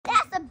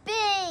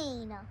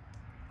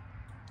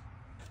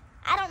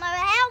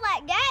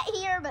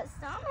but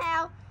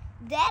somehow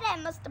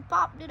Dad must have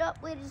popped it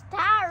up with his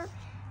tire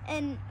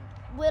and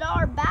with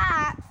our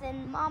bikes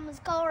and Mama's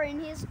car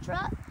and his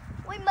truck.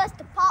 We must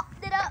have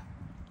popped it up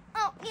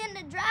in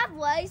the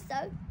driveway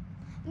so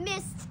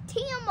Miss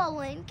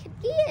Timberland could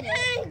get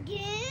it.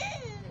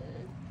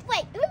 Again?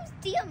 Wait, who's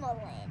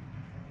Timberland?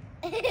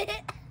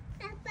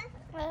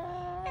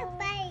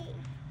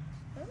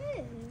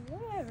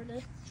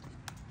 Whatever.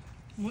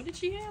 What did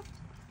she have?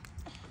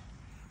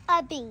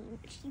 A bean.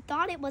 She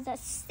thought it was a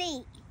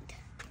seed.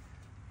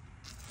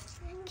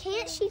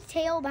 Can't she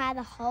tell by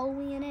the hole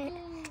in it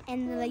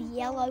and the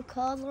yellow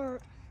color?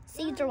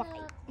 Seeds are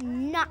white,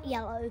 not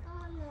yellow.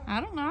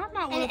 I don't know.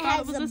 I would have thought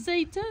it was a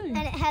seed too. And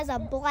it has a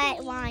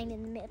black line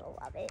in the middle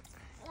of it.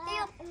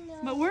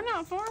 But we're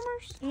not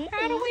farmers.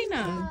 How do we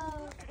know?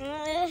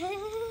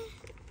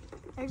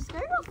 There's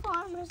girl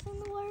farmers in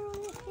the world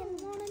if you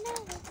want to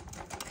know.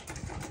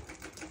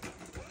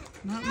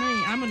 Not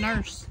me. I'm a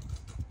nurse.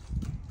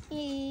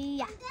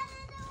 Yeah.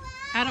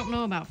 I don't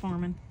know about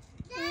farming.